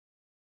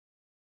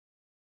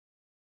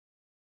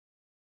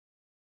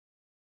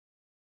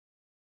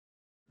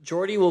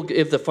Geordie will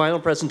give the final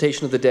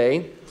presentation of the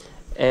day,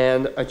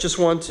 and I just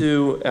want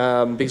to,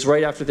 because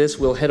right after this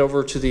we'll head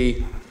over to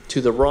the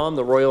ROM,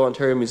 the Royal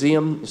Ontario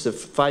Museum. It's a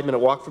 5-minute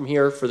walk from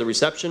here for the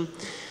reception.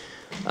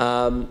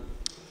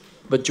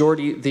 But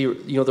Geordie,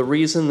 the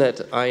reason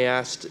that I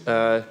asked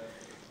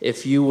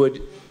if you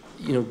would,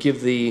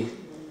 give the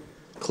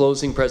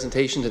closing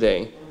presentation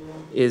today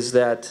is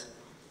that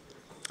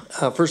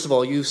first of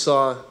all, you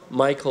saw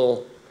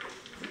Michael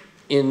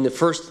in the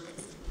first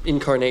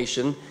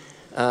incarnation.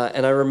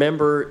 And I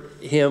remember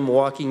him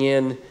walking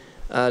in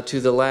to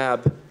the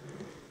lab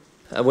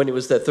when it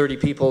was the 30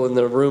 people in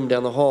the room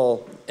down the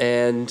hall,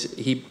 and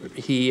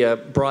he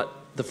brought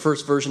the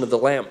first version of the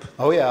lamp.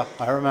 Oh yeah,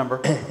 I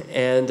remember.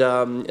 And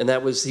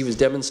that was, he was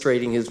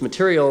demonstrating his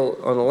material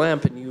on a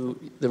lamp, and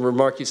the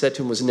remark you said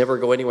to him was never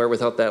go anywhere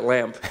without that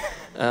lamp.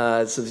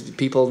 So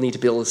people need to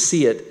be able to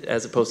see it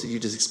as opposed to you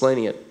just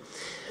explaining it.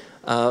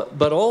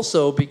 But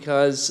also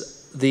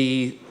because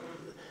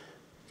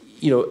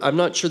I'm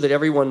not sure that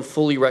everyone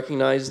fully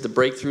recognized the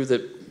breakthrough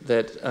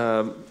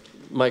that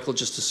Michael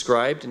just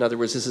described. In other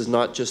words, this is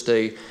not just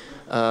a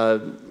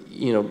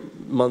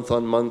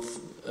month-on-month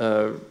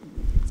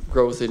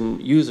growth in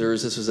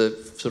users. This was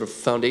a sort of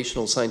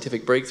foundational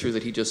scientific breakthrough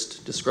that he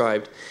just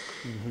described.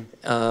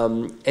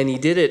 Mm-hmm. And he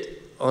did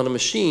it on a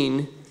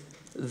machine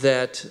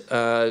that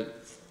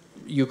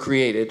you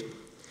created.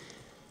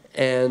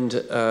 And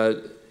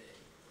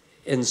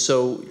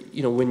so,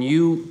 when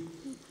you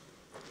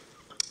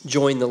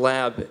joined the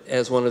lab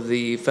as one of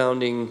the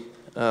founding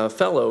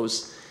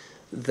fellows,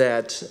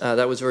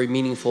 that was very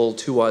meaningful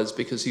to us,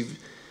 because you've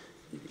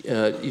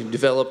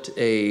developed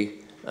a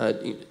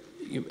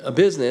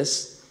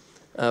business,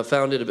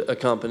 founded a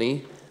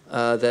company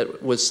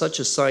that was such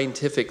a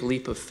scientific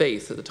leap of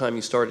faith at the time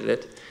you started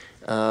it,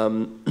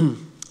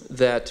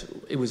 that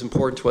it was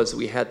important to us that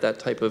we had that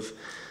type of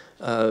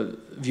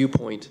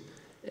viewpoint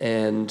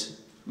and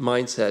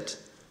mindset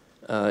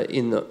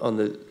on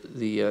the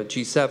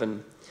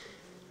G7.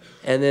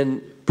 And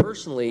then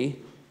personally,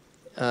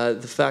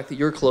 the fact that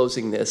you're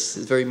closing this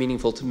is very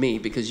meaningful to me,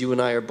 because you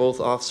and I are both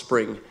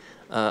offspring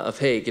of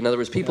Hague. In other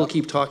words, people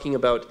keep talking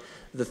about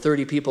the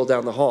 30 people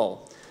down the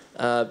hall,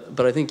 but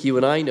I think you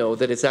and I know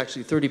that it's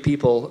actually 30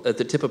 people at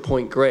the tip of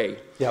Point Grey.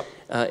 Yep.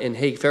 In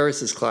Hague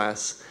Ferris's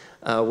class,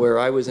 where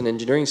I was an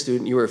engineering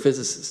student, you were a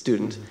physics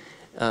student,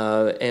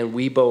 and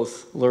we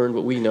both learned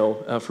what we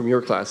know from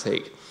your class,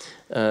 Hague.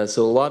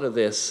 So a lot of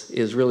this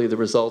is really the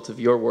result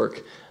of your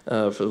work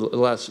for the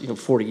last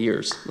 40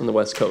 years on the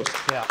West Coast.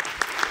 Yeah.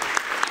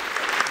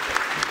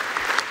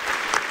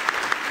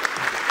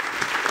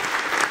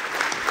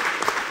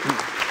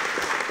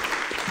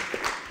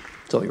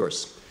 It's all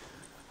yours.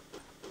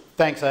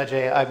 Thanks,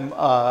 Ajay. I'm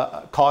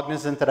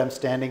cognizant that I'm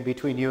standing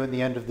between you and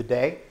the end of the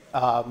day.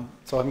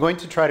 So I'm going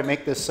to try to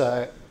make this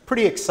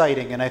pretty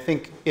exciting, and I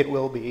think it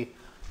will be,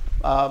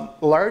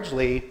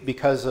 largely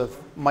because of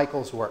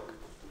Michael's work.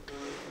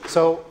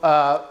 So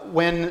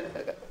when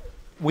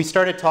we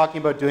started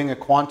talking about doing a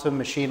quantum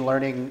machine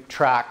learning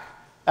track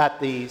at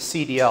the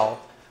CDL,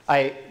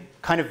 I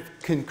kind of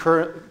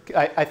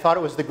I thought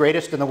it was the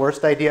greatest and the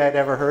worst idea I'd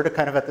ever heard,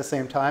 kind of at the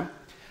same time.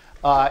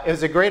 It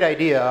was a great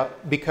idea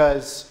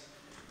because,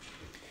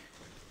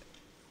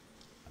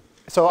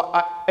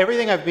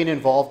 everything I've been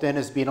involved in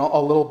has been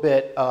a little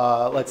bit,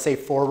 let's say,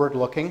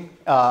 forward-looking,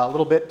 a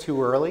little bit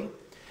too early,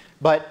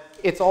 but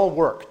it's all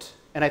worked.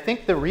 And I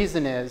think the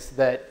reason is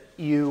that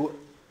you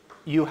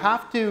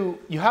have to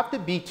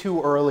be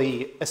too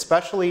early,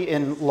 especially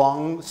in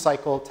long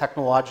cycle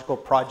technological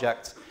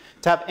projects,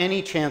 to have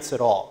any chance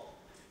at all.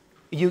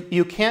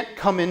 You can't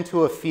come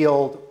into a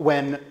field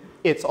when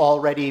it's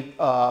already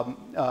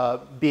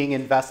being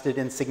invested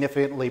in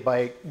significantly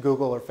by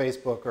Google or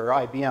Facebook or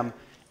IBM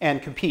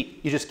and compete.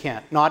 You just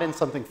can't, not in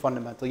something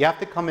fundamental. You have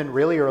to come in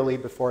really early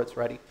before it's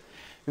ready.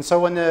 And so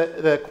when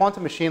the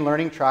quantum machine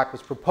learning track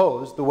was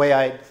proposed, the way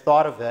I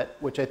thought of it,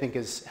 which I think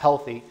is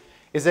healthy,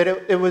 is that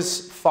it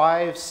was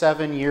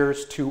 5-7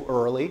 years too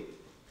early,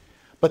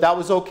 but that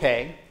was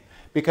okay,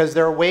 because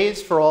there are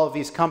ways for all of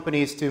these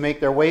companies to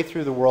make their way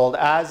through the world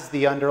as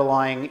the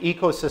underlying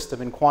ecosystem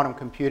in quantum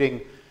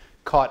computing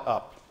caught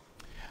up.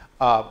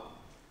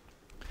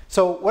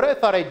 So what I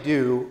thought I'd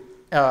do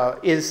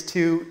is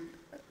to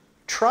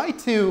try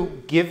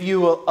to give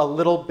you a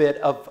little bit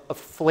of a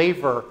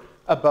flavor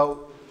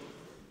about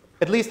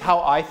at least how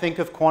I think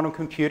of quantum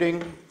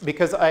computing,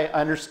 because I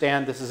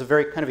understand this is a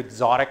very kind of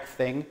exotic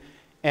thing.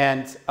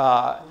 And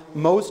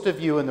most of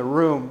you in the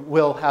room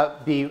will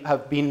have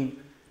been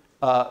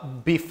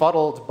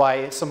befuddled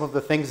by some of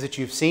the things that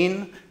you've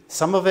seen.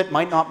 Some of it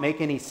might not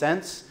make any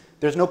sense.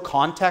 There's no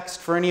context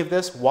for any of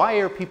this. Why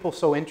are people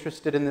so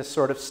interested in this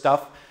sort of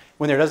stuff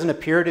when there doesn't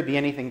appear to be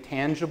anything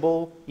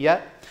tangible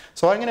yet?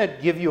 So I'm going to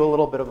give you a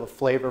little bit of a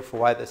flavor for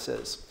why this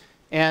is.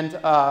 And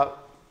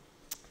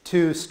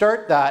to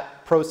start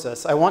that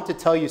process, I want to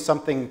tell you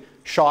something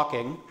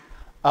shocking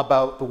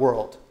about the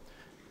world.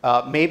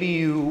 Maybe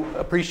you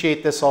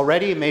appreciate this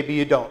already, maybe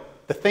you don't.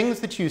 The things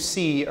that you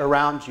see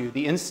around you,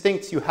 the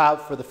instincts you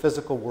have for the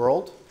physical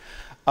world,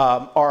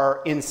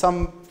 are in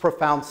some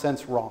profound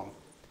sense wrong.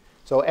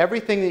 So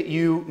everything that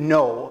you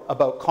know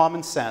about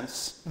common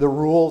sense, the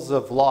rules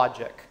of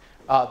logic,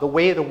 the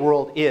way the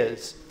world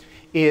is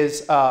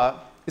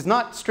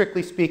not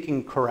strictly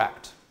speaking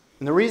correct.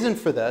 And the reason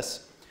for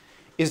this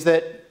is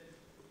that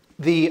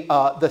the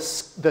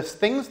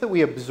things that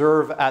we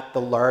observe at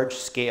the large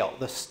scale,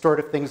 the sort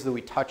of things that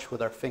we touch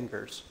with our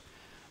fingers,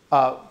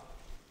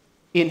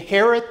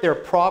 inherit their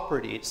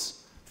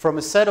properties from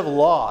a set of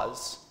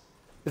laws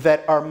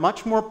that are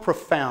much more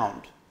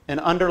profound and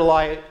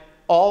underlie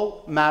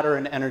all matter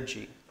and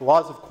energy, the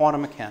laws of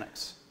quantum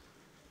mechanics.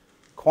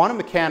 Quantum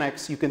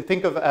mechanics you can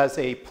think of as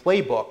a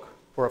playbook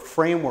or a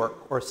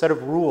framework or a set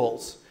of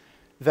rules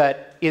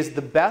that is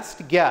the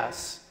best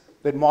guess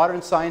that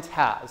modern science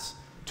has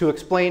to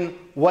explain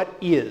what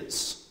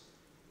is,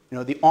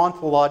 the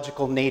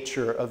ontological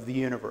nature of the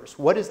universe,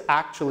 what is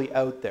actually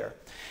out there.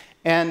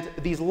 And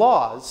these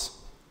laws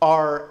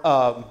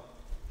are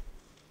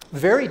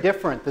very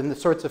different than the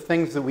sorts of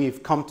things that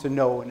we've come to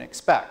know and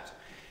expect.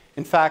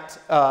 In fact,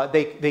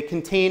 they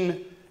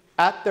contain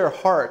at their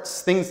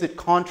hearts things that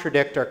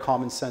contradict our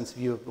common sense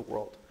view of the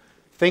world.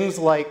 Things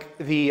like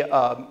the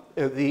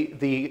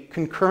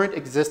concurrent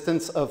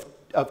existence of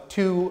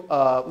two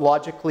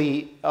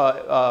logically,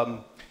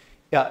 so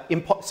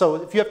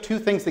if you have two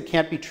things that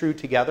can't be true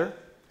together,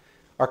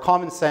 our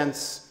common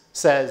sense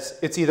says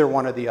it's either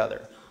one or the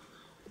other.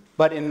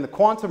 But in the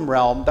quantum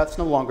realm, that's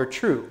no longer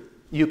true.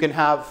 You can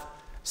have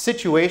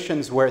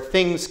situations where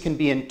things can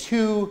be in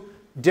two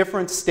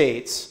different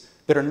states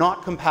that are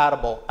not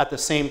compatible at the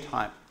same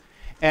time.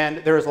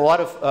 And there's a lot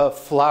of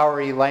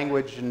flowery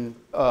language and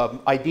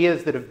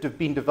ideas that have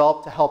been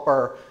developed to help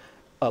our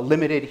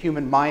limited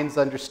human minds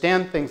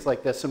understand things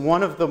like this. And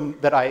one of them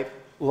that I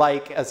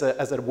like as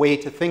a way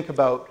to think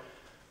about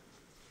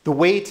the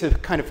way to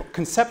kind of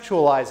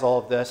conceptualize all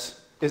of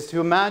this is to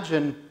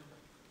imagine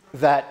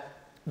that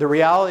the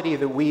reality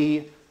that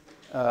we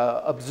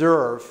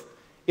observe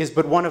is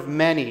but one of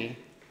many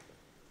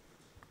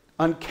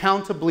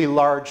uncountably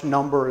large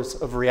numbers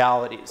of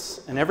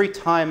realities. And every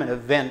time an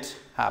event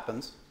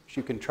happens, which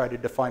you can try to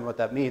define what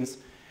that means,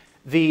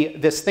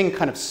 this thing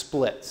kind of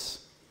splits.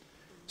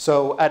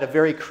 So at a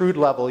very crude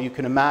level, you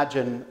can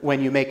imagine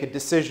when you make a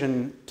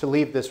decision to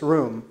leave this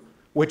room,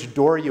 which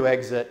door you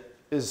exit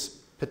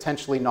is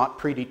potentially not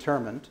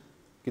predetermined.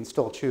 You can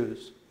still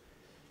choose.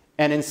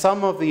 And in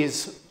some of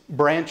these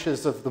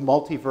branches of the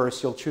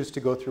multiverse, you'll choose to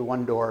go through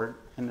one door,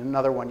 and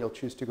another one you'll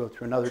choose to go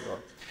through another door.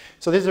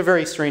 So these are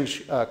very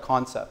strange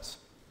concepts.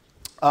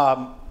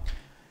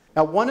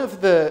 Now, one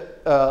of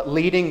the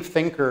leading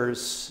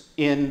thinkers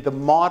in the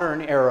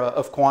modern era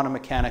of quantum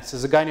mechanics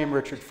is a guy named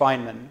Richard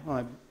Fineman, who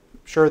I'm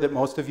sure that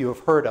most of you have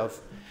heard of.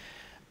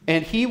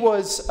 And he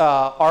was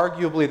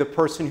arguably the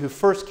person who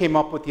first came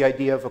up with the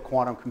idea of a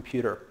quantum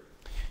computer.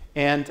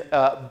 And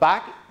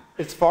back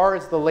as far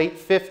as the late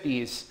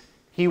 50s,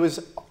 he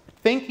was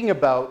thinking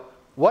about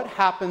what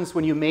happens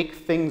when you make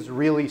things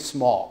really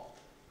small,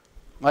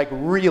 like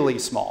really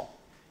small.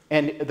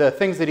 And the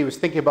things that he was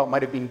thinking about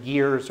might have been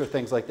gears or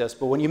things like this.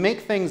 But when you make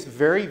things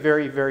very,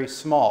 very, very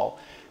small,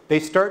 they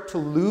start to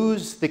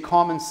lose the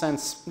common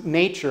sense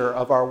nature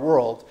of our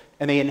world,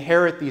 and they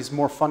inherit these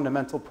more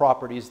fundamental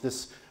properties,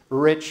 this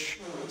rich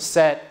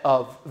set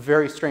of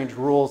very strange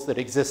rules that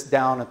exist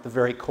down at the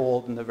very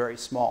cold and the very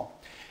small.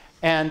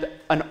 And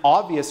an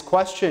obvious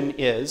question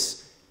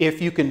is,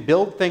 if you can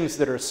build things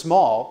that are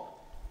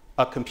small,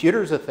 a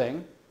computer's a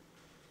thing,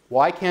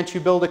 why can't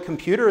you build a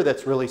computer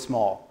that's really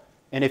small?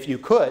 And if you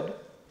could,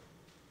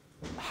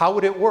 how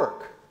would it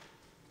work?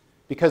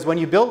 Because when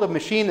you build a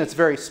machine that's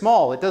very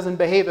small, it doesn't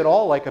behave at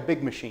all like a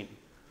big machine.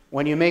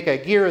 When you make a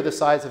gear the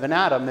size of an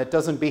atom, it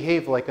doesn't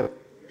behave like it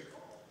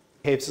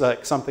behaves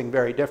like something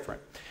very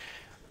different.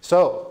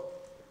 So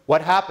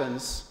what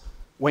happens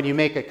when you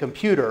make a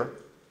computer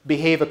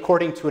behave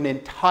according to an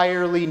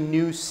entirely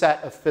new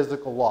set of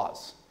physical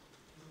laws?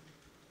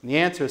 And the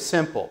answer is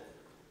simple.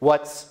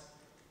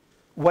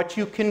 What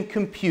you can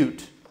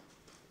compute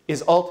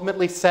is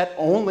ultimately set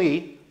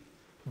only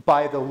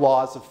by the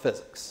laws of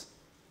physics.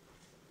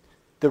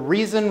 The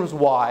reasons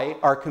why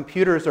our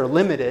computers are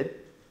limited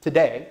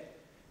today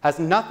has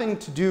nothing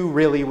to do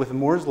really with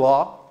Moore's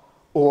law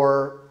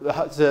or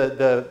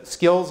the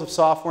skills of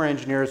software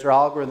engineers or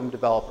algorithm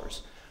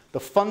developers.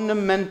 The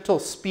fundamental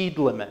speed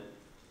limit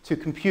to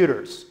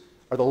computers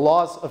are the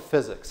laws of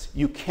physics.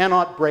 You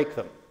cannot break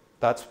them.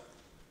 That's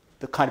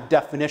the kind of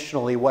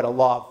definitionally what a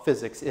law of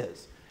physics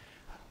is.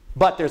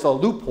 But there's a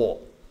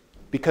loophole,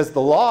 because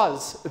the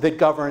laws that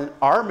govern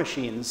our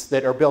machines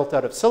that are built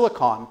out of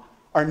silicon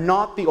are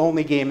not the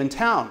only game in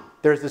town.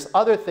 There's this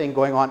other thing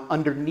going on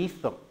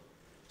underneath them.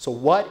 So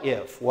what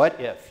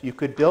if you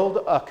could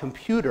build a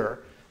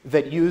computer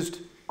that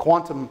used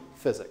quantum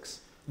physics,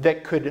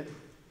 that could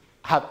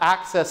have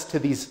access to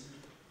these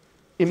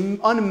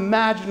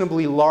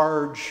unimaginably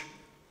large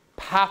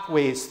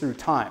pathways through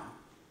time?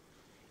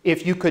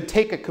 If you could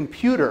take a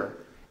computer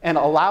and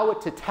allow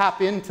it to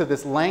tap into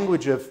this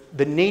language of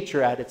the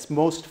nature at its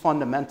most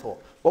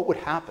fundamental, what would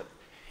happen?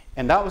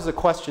 And that was the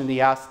question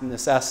he asked in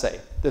this essay,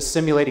 this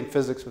Simulating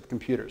Physics with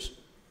Computers.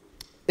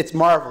 It's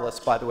marvelous,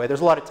 by the way.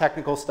 There's a lot of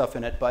technical stuff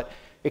in it, but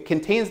it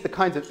contains the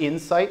kinds of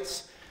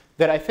insights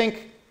that I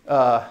think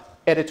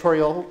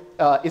editorial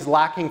is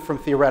lacking from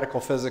theoretical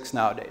physics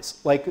nowadays.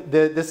 Like,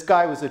 this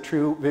guy was a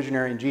true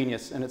visionary and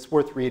genius, and it's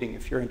worth reading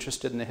if you're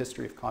interested in the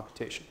history of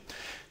computation.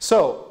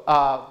 So,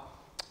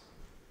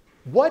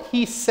 what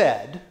he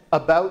said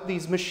about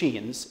these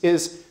machines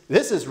is,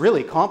 this is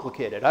really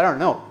complicated, I don't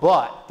know,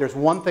 but there's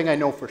one thing I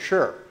know for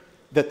sure,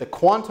 that the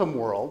quantum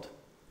world,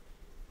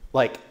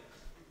 like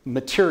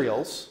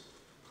materials,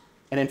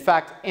 and in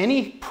fact,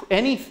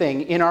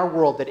 anything in our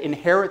world that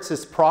inherits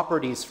its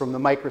properties from the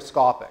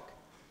microscopic.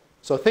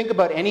 So think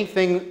about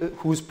anything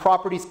whose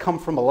properties come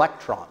from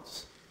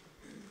electrons.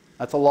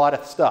 That's a lot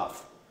of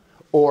stuff.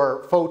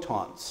 Or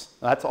photons.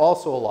 That's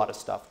also a lot of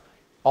stuff.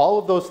 All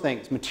of those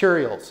things,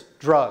 materials,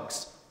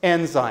 drugs,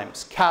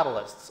 enzymes,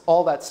 catalysts,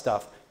 all that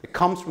stuff that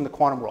comes from the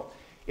quantum world.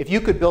 If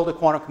you could build a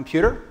quantum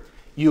computer,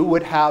 you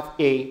would have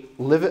a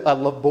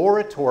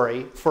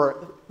laboratory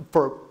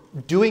for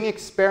doing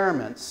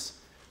experiments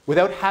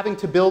without having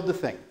to build the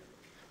thing,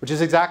 which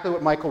is exactly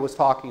what Michael was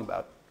talking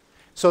about.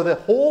 So the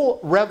whole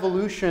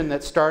revolution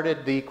that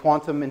started the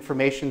quantum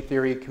information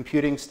theory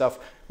computing stuff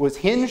was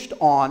hinged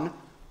on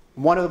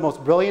one of the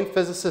most brilliant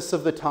physicists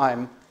of the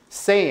time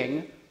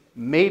saying,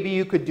 maybe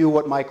you could do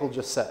what Michael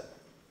just said.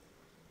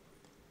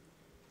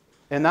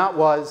 And that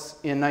was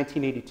in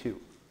 1982.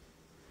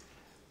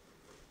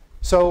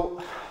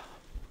 So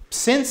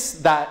since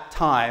that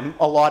time,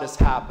 a lot has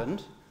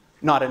happened.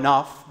 Not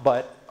enough,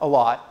 but a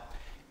lot.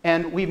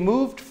 And we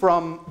moved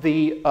from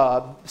the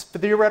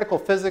theoretical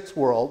physics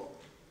world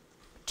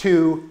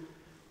to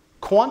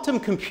quantum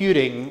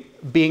computing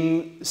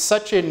being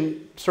such a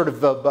sort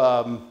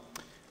of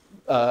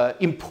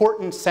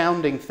important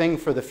sounding thing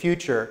for the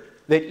future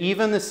that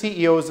even the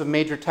CEOs of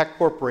major tech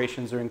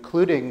corporations are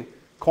including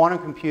quantum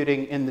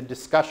computing in the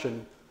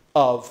discussion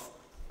of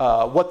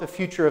what the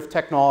future of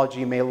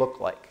technology may look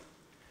like.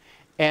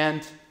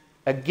 And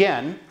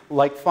again,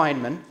 like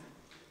Fineman,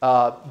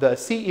 the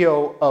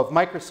CEO of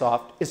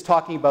Microsoft is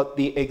talking about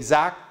the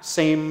exact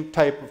same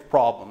type of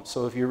problem.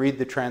 So if you read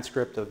the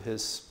transcript of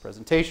his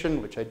presentation,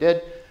 which I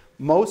did,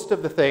 most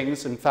of the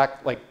things, in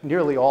fact, like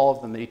nearly all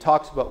of them that he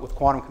talks about with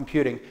quantum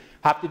computing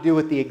have to do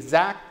with the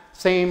exact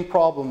same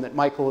problem that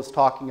Michael is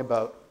talking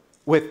about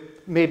with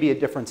maybe a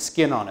different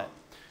skin on it.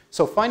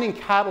 So finding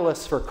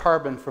catalysts for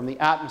carbon from the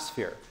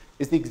atmosphere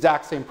is the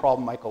exact same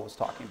problem Michael was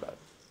talking about.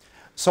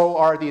 So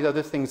are these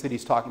other things that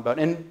he's talking about.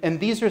 And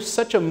these are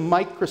such a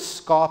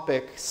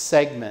microscopic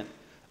segment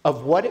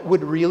of what it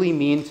would really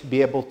mean to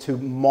be able to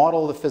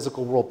model the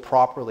physical world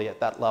properly at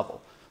that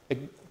level. Like,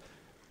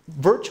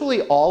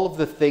 virtually all of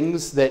the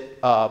things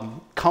that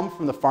come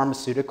from the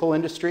pharmaceutical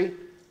industry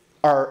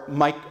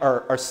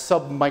are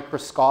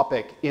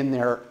sub-microscopic in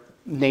their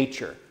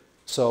nature.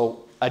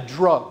 So a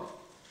drug,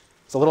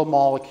 it's a little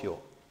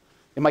molecule.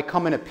 It might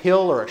come in a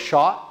pill or a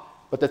shot,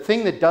 but the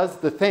thing that does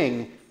the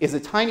thing is a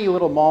tiny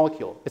little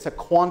molecule. It's a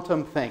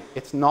quantum thing.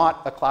 It's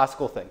not a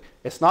classical thing.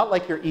 It's not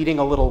like you're eating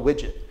a little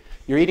widget.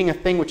 You're eating a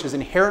thing which is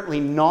inherently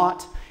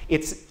not,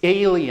 it's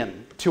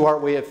alien to our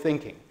way of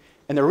thinking.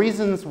 And the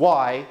reasons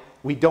why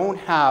we don't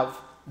have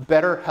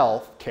better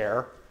health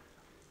care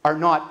are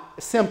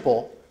not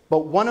simple,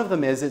 but one of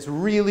them is it's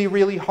really,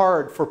 really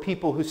hard for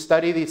people who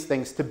study these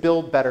things to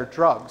build better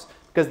drugs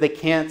because they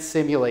can't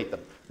simulate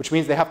them, which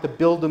means they have to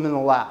build them in the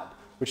lab,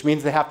 which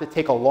means they have to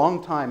take a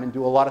long time and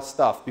do a lot of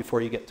stuff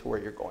before you get to where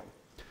you're going.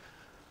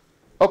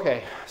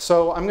 Okay,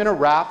 so I'm going to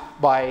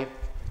wrap by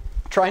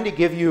trying to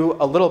give you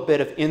a little bit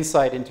of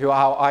insight into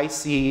how I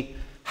see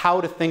how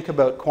to think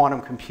about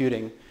quantum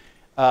computing.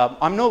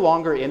 I'm no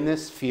longer in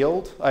this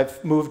field.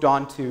 I've moved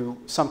on to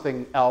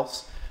something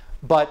else.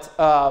 But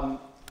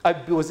I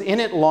was in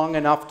it long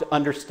enough to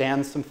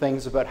understand some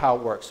things about how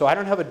it works. So I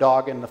don't have a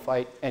dog in the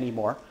fight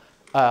anymore.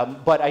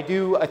 But I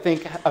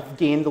think I've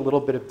gained a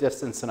little bit of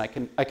distance, and I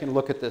can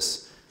look at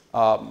this,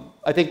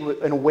 I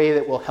think, in a way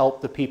that will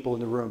help the people in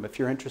the room if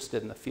you're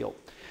interested in the field.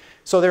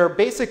 So there are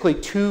basically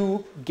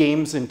two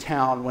games in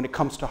town when it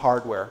comes to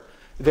hardware.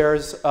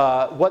 There's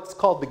what's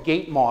called the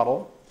gate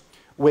model,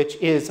 which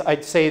is,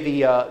 I'd say,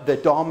 the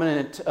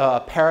dominant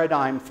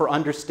paradigm for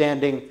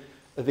understanding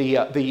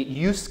the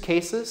use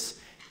cases,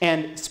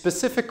 and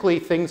specifically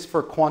things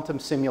for quantum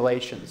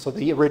simulation. So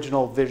the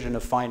original vision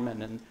of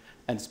Fineman, and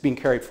it's being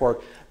carried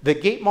forward. The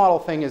gate model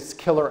thing is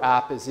killer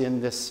app is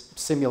in this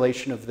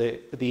simulation of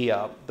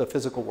the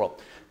physical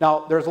world.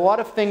 Now, there's a lot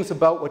of things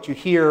about what you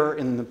hear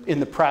in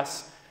the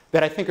press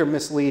that I think are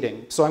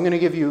misleading. So I'm going to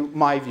give you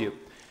my view.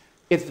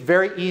 It's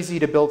very easy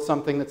to build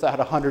something that's at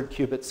 100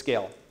 qubit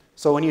scale.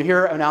 So when you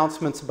hear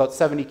announcements about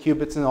 70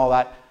 qubits and all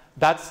that,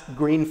 that's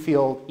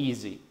greenfield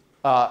easy.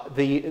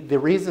 The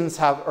reasons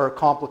are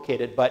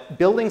complicated, but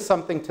building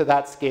something to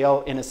that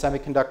scale in a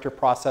semiconductor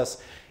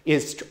process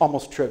is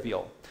almost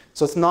trivial.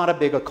 So it's not a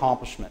big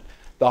accomplishment.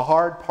 The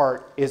hard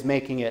part is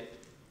making it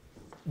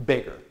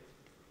bigger.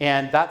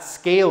 And that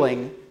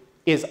scaling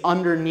is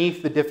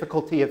underneath the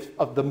difficulty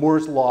of the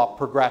Moore's law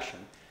progression.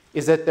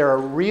 is that there are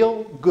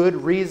real good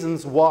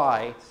reasons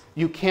why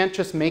you can't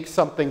just make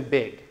something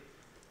big.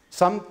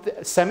 Some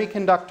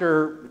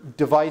semiconductor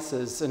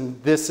devices,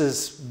 and this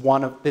is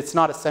one of, it's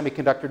not a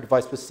semiconductor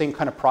device, but the same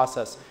kind of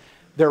process.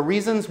 There are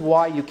reasons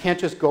why you can't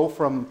just go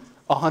from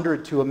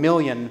 100 to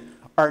 1,000,000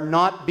 are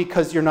not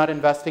because you're not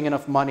investing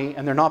enough money,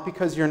 and they're not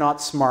because you're not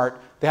smart.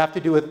 They have to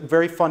do with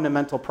very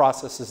fundamental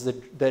processes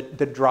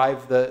that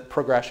drive the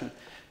progression.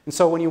 And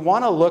so when you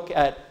want to look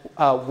at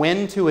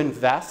when to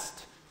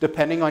invest,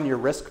 depending on your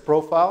risk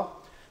profile,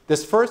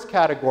 this first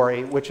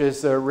category, which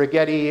is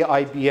Rigetti,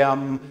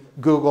 IBM,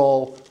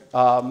 Google,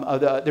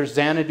 there's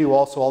Xanadu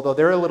also, although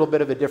they're a little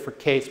bit of a different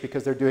case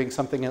because they're doing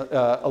something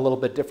a little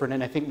bit different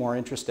and I think more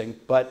interesting.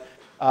 But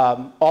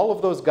all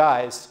of those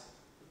guys,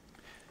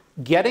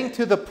 getting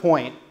to the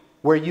point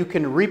where you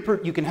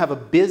can have a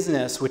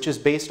business which is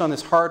based on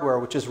this hardware,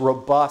 which is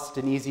robust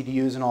and easy to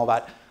use and all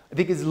that, I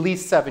think is at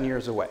least 7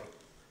 years away.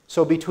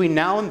 So between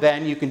now and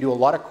then, you can do a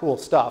lot of cool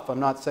stuff. I'm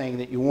not saying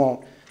that you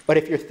won't. But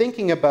if you're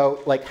thinking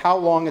about like how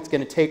long it's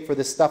going to take for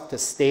this stuff to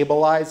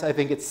stabilize, I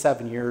think it's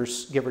 7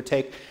 years, give or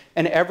take.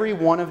 And every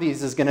one of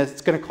these is going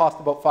to cost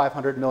about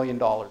 $500 million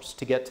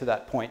to get to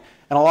that point.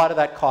 And a lot of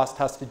that cost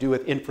has to do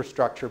with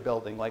infrastructure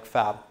building, like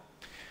fab.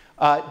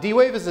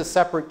 D-Wave is a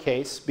separate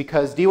case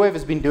because D-Wave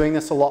has been doing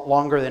this a lot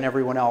longer than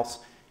everyone else.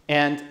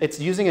 And it's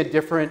using a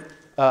different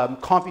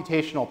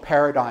computational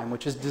paradigm,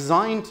 which is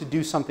designed to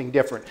do something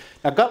different.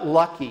 Now, I got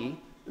lucky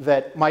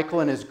that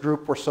Michael and his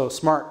group were so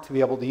smart to be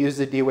able to use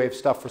the D-Wave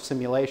stuff for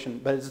simulation,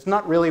 but it's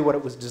not really what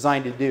it was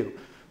designed to do.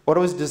 What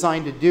it was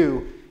designed to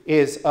do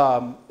is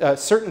a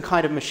certain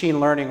kind of machine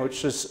learning,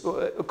 which is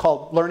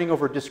called learning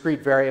over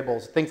discrete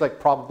variables, things like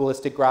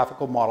probabilistic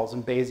graphical models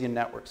and Bayesian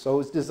networks. So it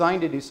was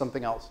designed to do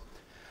something else.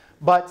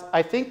 But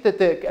I think that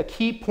a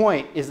key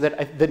point is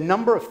that the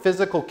number of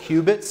physical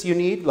qubits you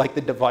need, like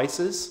the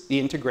devices, the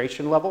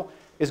integration level,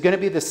 is going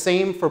to be the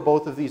same for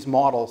both of these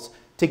models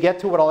to get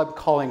to what I'm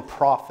calling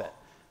profit,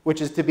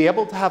 which is to be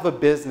able to have a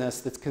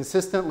business that's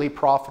consistently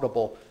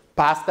profitable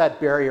past that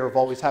barrier of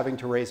always having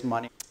to raise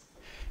money.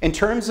 In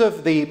terms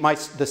of the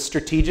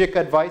strategic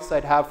advice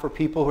I'd have for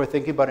people who are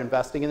thinking about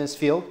investing in this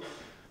field,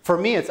 for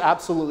me it's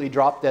absolutely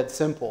drop dead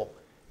simple.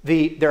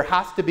 There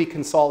has to be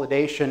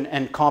consolidation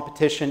and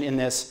competition in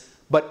this,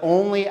 but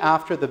only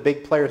after the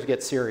big players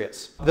get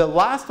serious. The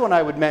last one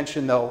I would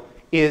mention, though,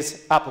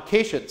 is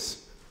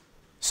applications.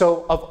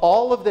 So of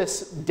all of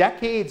this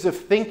decades of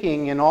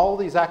thinking and all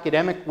these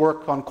academic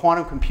work on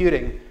quantum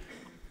computing,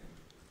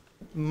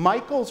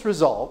 Michael's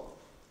result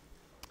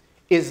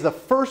is the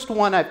first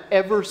one I've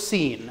ever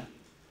seen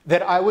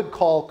that I would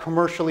call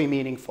commercially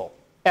meaningful,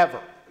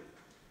 ever.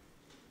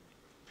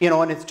 You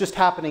know, and it's just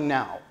happening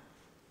now.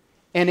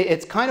 And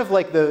it's kind of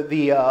like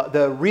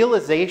the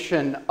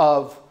realization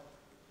of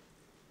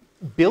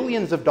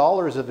billions of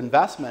dollars of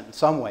investment in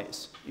some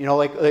ways. You know,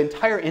 like the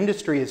entire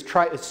industry is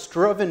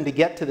striven to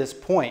get to this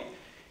point.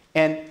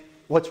 And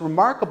what's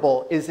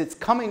remarkable is it's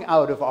coming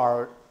out of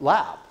our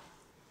lab.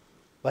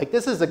 Like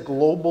this is a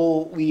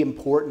globally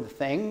important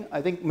thing.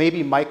 I think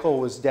maybe Michael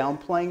was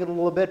downplaying it a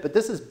little bit, but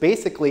this is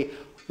basically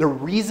the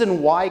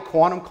reason why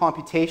quantum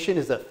computation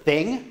is a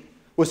thing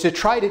was to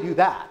try to do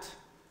that.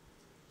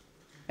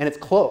 And it's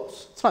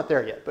close. It's not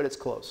there yet, but it's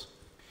close.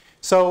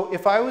 So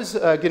if I was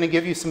going to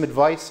give you some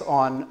advice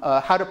on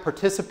how to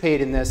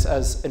participate in this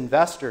as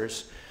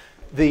investors,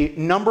 the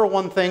number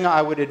one thing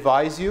I would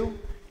advise you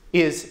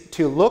is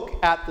to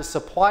look at the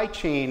supply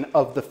chain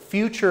of the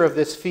future of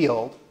this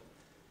field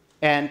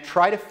and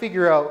try to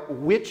figure out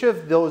which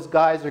of those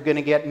guys are going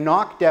to get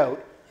knocked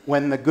out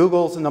when the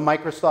Googles and the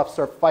Microsofts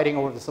start fighting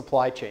over the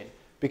supply chain.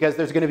 Because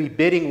there's going to be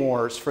bidding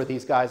wars for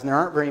these guys, and there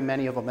aren't very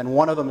many of them, and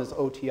one of them is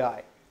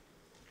OTI.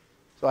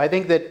 So I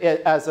think that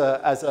as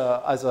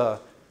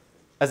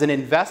an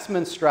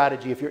investment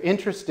strategy, if you're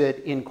interested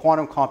in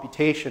quantum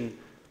computation,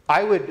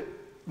 I would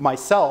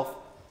myself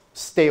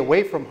stay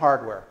away from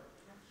hardware.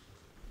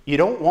 You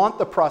don't want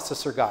the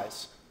processor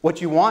guys. What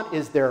you want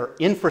is their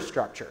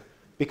infrastructure,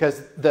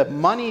 because the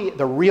money,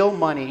 the real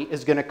money,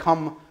 is going to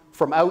come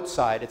from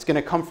outside. It's going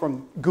to come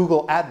from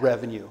Google ad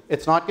revenue.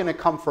 It's not going to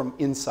come from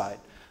inside.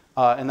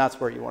 And that's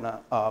where you want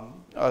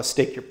to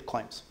stake your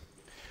claims.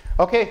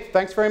 Okay,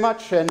 thanks very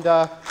much, and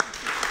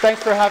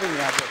thanks for having me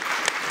out there.